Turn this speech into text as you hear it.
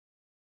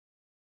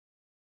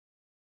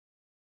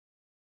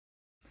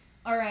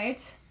All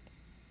right.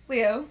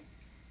 Leo,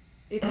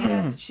 if you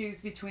had to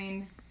choose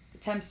between the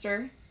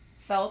Tempster,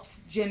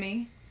 Phelps,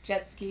 Jimmy,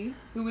 Jet Ski,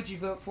 who would you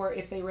vote for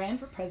if they ran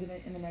for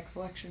president in the next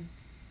election?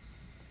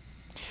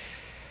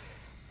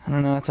 I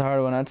don't know. It's a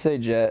hard one. I'd say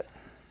Jet.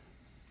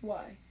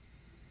 Why?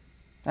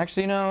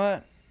 Actually, you know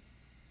what?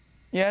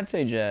 Yeah, I'd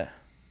say Jet.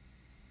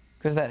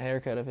 Because that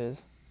haircut of his.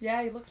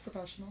 Yeah, he looks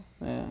professional.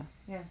 Yeah.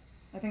 Yeah,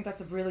 I think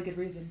that's a really good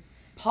reason.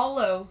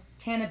 Paulo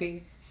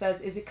Tanabe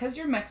says, is it because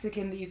you're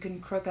Mexican that you can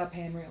crook up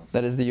handrails?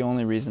 That is the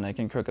only reason I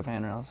can crook up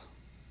handrails.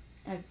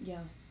 Yeah,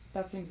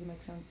 that seems to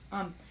make sense.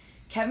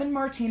 Kevin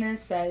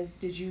Martinez says,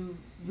 did you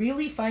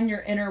really find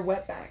your inner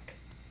wetback?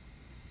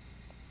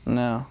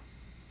 No.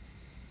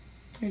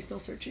 Are you still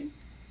searching?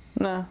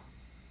 No.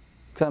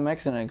 Because I'm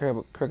Mexican and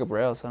I crook up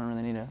rails, so I don't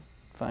really need to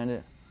find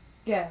it.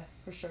 Yeah,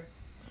 for sure.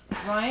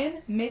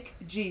 Ryan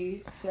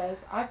McG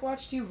says, I've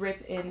watched you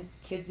rip in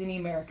Kids in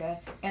America,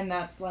 and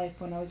that's life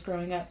when I was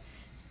growing up.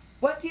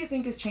 What do you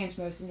think has changed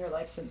most in your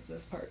life since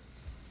those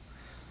parts?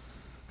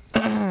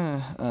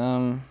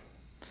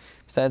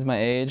 Besides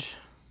my age,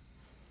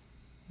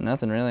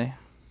 nothing really.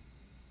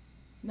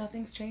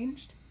 Nothing's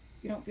changed?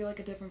 You don't feel like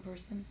a different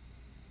person?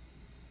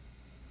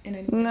 In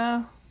any way?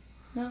 No.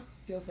 No?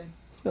 Feel the same.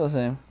 Still the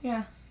same.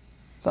 Yeah.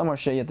 Some more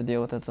shit you have to deal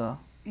with, that's all.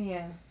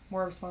 Yeah.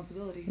 More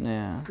responsibility.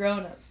 Yeah.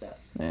 Grown-up stuff.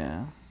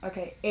 Yeah.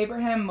 Okay,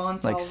 Abraham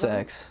Montalvo. Like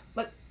sex.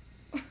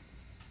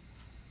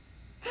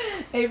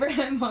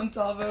 Abraham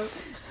Montalvo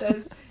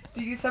says,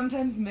 do you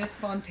sometimes miss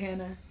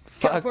Fontana?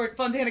 Fuck.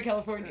 Fontana,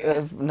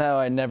 California. No,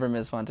 I never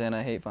miss Fontana.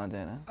 I hate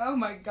Fontana. Oh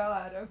my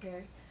god,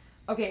 okay.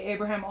 Okay,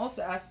 Abraham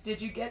also asked, did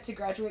you get to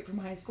graduate from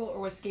high school, or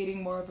was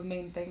skating more of a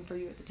main thing for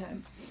you at the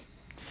time?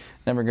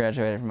 Never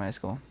graduated from high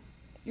school.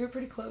 You were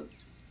pretty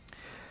close.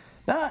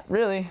 Not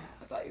really.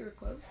 I thought you were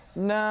close.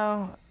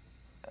 No,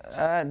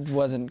 I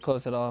wasn't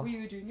close at all. Were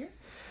you a junior?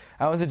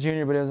 I was a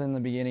junior, but it was in the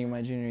beginning of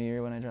my junior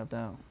year when I dropped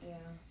out. Yeah.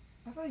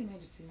 I thought you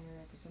made a senior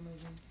for some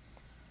reason.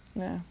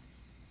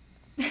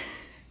 Yeah.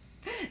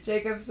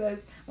 Jacob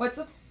says, what's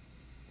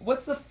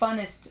the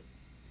funnest,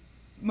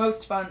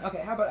 most fun, okay,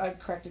 how about I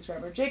correct his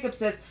grammar. Jacob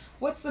says,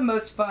 what's the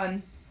most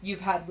fun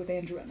you've had with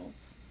Andrew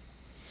Reynolds?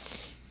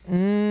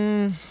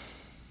 I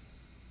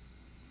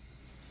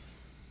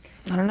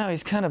don't know,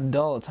 he's kind of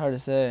dull, it's hard to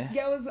say.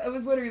 Yeah, I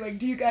was wondering, like,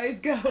 do you guys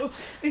go?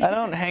 I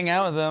don't hang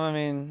out with him. I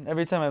mean,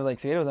 every time I've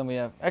skated with him, we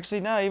have.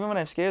 Actually, no. Even when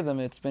I've skated with him,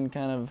 it's been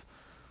kind of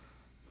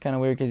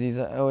weird because he's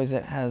always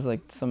has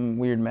some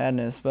weird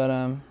madness. But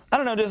I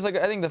don't know. Just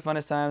I think the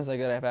funnest times that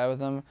I've had with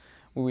him,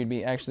 where we'd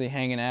be actually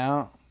hanging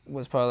out,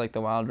 was probably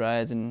the wild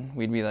rides, and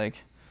we'd be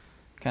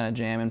kind of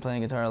jamming,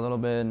 playing guitar a little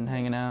bit, and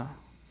hanging out.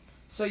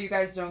 So you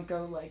guys don't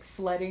go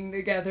sledding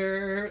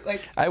together?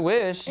 I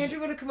wish.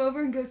 Andrew want to come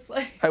over and go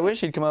sledding? I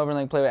wish he'd come over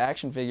and play with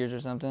action figures or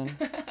something.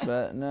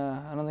 But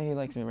no, I don't think he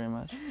likes me very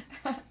much.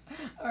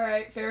 All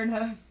right, fair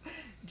enough.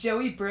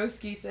 Joey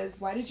Broski says,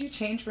 why did you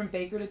change from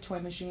Baker to Toy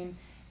Machine?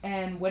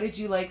 And what did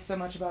you like so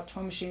much about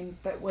Toy Machine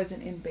that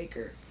wasn't in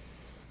Baker?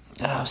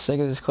 Oh, I'm sick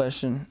of this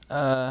question.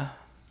 Well,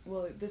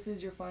 this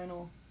is your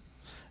final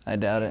I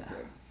doubt answer.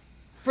 it.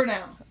 For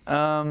now.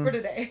 For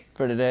today.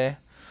 For today.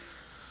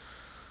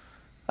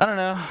 I don't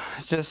know.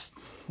 It's just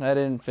I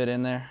didn't fit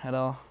in there at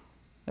all.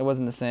 It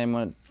wasn't the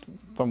same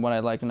from what I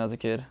liked when I was a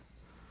kid.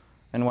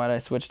 And why did I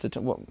switch to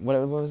what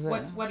was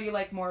that? What do you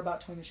like more about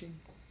Toy Machine?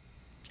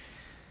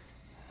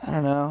 I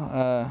don't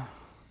know.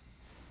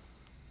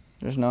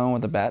 There's no one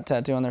with a bat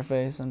tattoo on their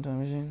face on Toy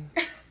Machine.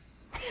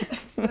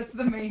 that's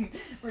the main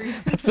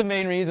reason. That's the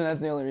main reason.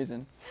 That's the only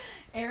reason.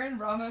 Aaron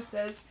Ramos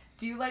says,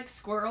 do you like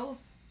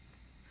squirrels?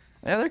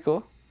 Yeah, they're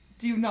cool.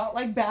 Do you not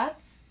like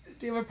bats?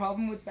 Do you have a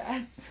problem with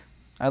bats?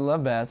 I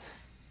love bats.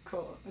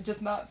 Cool.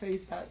 Just not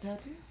face bat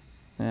tattoos?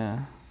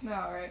 Yeah. No,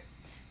 alright.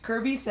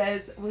 Kirby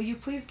says, will you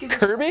please give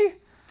Kirby?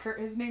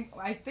 His name,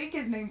 I think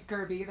his name's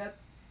Kirby.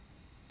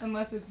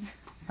 Unless it's...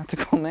 That's a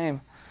cool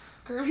name.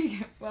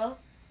 Kirby, well...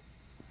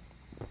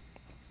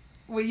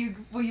 Will you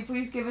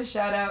please give a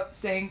shout out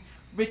saying,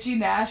 Richie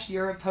Nash,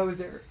 you're a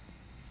poser.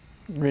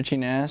 Richie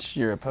Nash,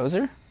 you're a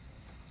poser?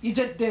 You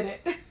just did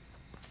it.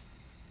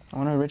 I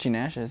wonder who Richie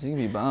Nash is. He's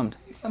gonna be bummed.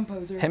 Some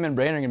poser. Him and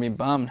Braden are gonna be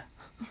bummed.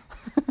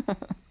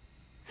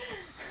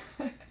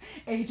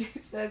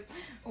 AJ says,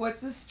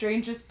 what's the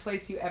strangest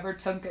place you ever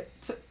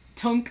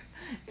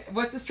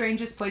What's the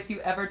strangest place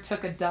you ever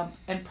took a dump?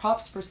 And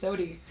props for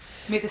Sodi.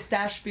 May the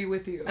stash be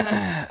with you.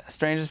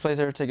 Strangest place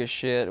I ever took a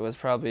shit was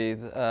probably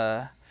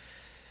a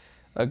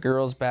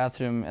girl's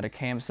bathroom at a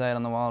campsite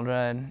on the wild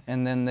ride.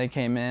 And then they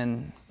came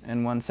in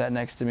and one sat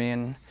next to me,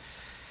 and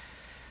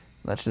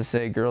let's just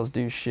say girls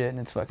do shit and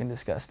it's fucking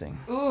disgusting.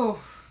 Ooh,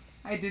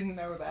 I didn't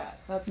know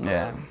that. That's gross.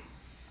 Yeah.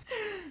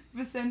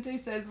 Vicente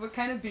says, what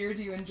kind of beer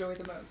do you enjoy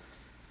the most?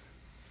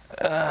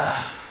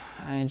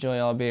 I enjoy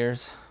all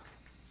beers.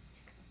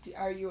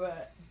 Are you a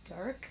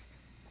dark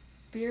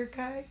beer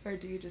guy, or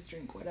do you just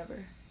drink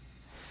whatever?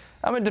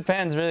 It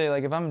depends really.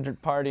 If I'm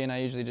partying, I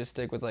usually just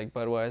stick with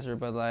Budweiser,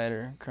 Bud Light,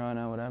 or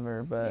Corona,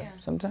 whatever. But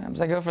sometimes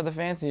I go for the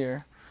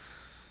fancier.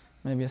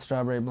 Maybe a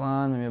strawberry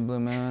blonde, maybe a blue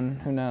moon.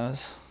 Who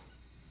knows?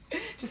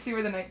 Just see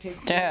where the night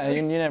takes you. Yeah,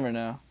 you never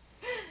know.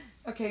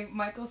 Okay,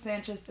 Michael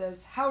Sanchez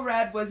says, how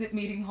rad was it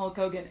meeting Hulk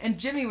Hogan? And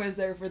Jimmy was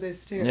there for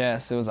this too.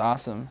 Yes, it was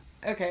awesome.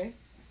 Okay.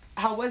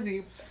 How was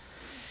he?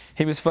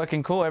 He was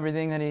fucking cool.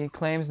 Everything that he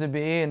claims to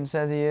be and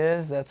says he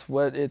is, that's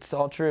what, it's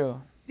all true.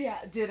 Yeah,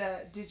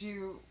 did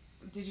you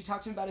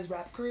talk to him about his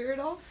rap career at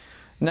all?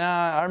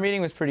 Nah, our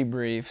meeting was pretty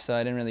brief, so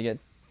I didn't really get,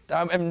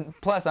 and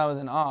plus I was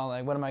in awe,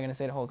 like what am I going to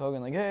say to Hulk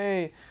Hogan? Like,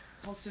 hey,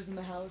 Hulkster's in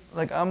the house.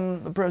 like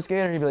I'm a pro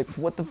skater. He'd be like,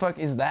 what the fuck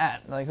is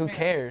that? Like, who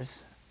cares?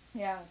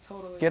 Yeah,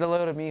 totally. Get a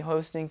load of me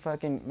hosting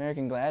fucking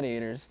American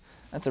Gladiators.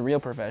 That's a real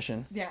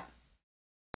profession. Yeah.